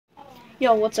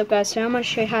Yo, what's up guys? So I'm going to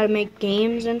show you how to make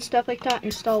games and stuff like that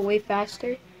install way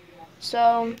faster.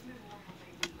 So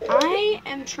I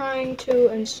am trying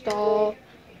to install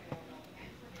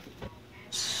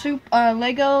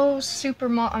Lego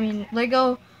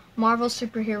Marvel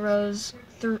Superheroes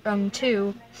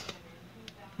 2,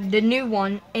 the new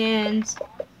one, and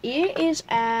it is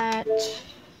at,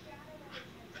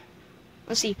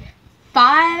 let's see,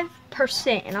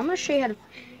 5%. And I'm going to show you how to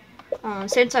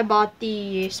since I bought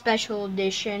the special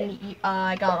edition,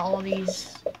 I got all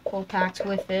these cool packs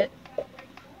with it,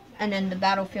 and then the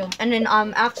Battlefield. And then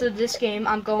after this game,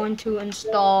 I'm going to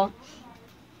install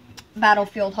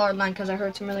Battlefield Hardline because I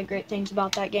heard some really great things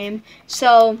about that game.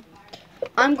 So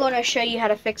I'm going to show you how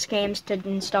to fix games to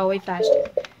install way faster.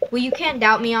 Well, you can't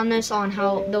doubt me on this, on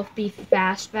how they'll be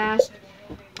fast.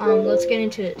 Let's get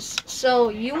into this. So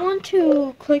you want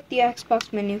to click the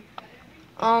Xbox menu.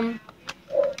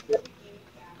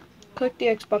 Click the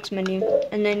Xbox menu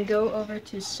and then go over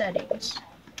to settings.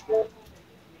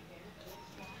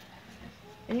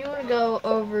 And you want to go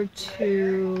over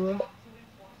to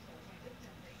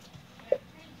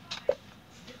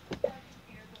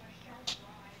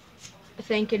I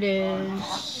think it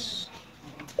is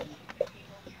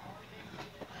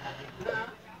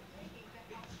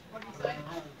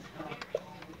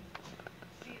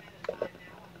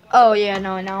oh yeah,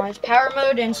 no, it's power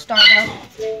mode and startup.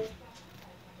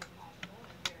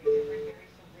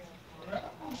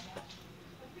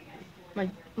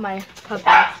 My puppy,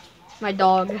 my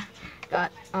dog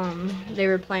got they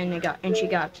were playing, and she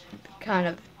got kind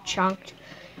of chunked.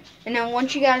 And then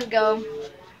once you guys get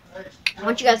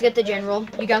the general,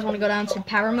 you guys want to go down to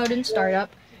power mode and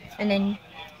startup, and then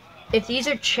if these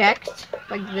are checked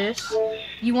like this,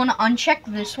 you want to uncheck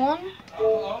this one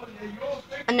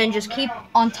and then just keep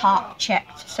on top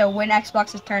checked. So when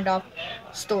Xbox is turned off,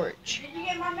 storage.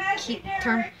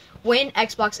 When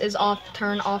Xbox is off,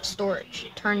 turn off storage.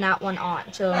 Turn that one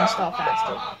on so it'll install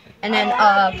faster. And then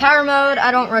power mode, I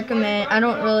don't recommend. I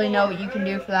don't really know what you can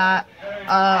do for that.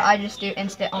 I just do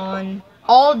instant on.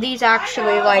 All of these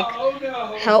actually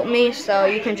help me, so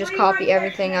you can just copy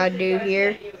everything I do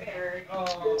here.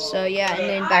 So yeah, and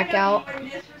then back out.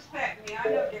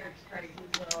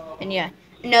 And yeah.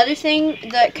 Another thing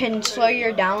that can slow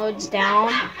your downloads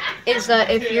down is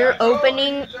that if you're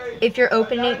opening,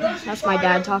 that's my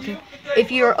dad talking.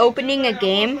 If you're opening a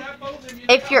game,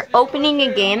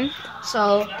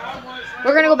 so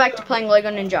we're gonna go back to playing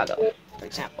Lego Ninjago, for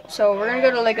example. So we're gonna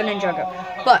go to Lego Ninjago,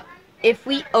 but if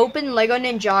we open Lego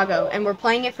Ninjago and we're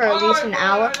playing it for at least an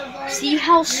hour, see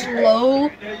how slow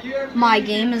my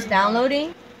game is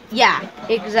downloading? Yeah,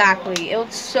 exactly.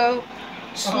 It's so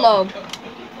slow.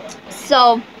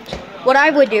 So what I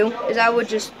would do is I would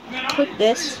just click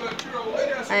this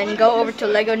and go over to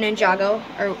Lego Ninjago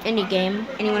or any game,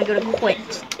 and you want to go to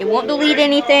quit. It won't delete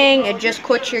anything, it just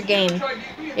quits your game.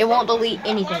 It won't delete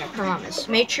anything, I promise.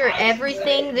 Make sure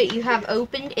everything that you have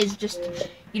opened is just,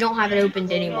 you don't have it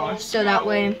opened anymore. So that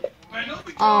way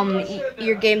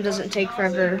your game doesn't take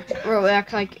forever,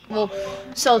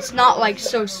 so it's not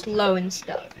so slow and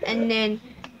stuff. And then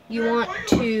you want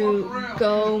to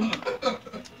go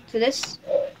to this,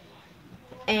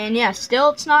 and yeah,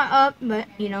 still it's not up, but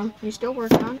you're still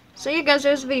working on it. So yeah guys,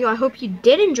 there's the video. I hope you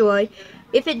did enjoy.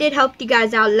 If it did help you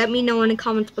guys out, let me know in the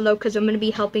comments below, because I'm going to be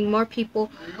helping more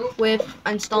people with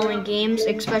installing games,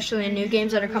 especially new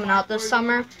games that are coming out this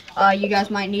summer. You guys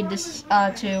might need this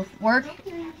to work.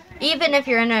 Even if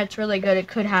your internet's really good, it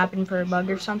could happen for a bug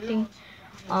or something.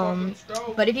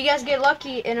 But if you guys get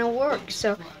lucky, it'll work.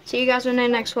 So see you guys in the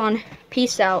next one.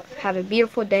 Peace out. Have a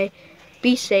beautiful day.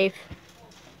 Be safe.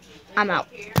 I'm out.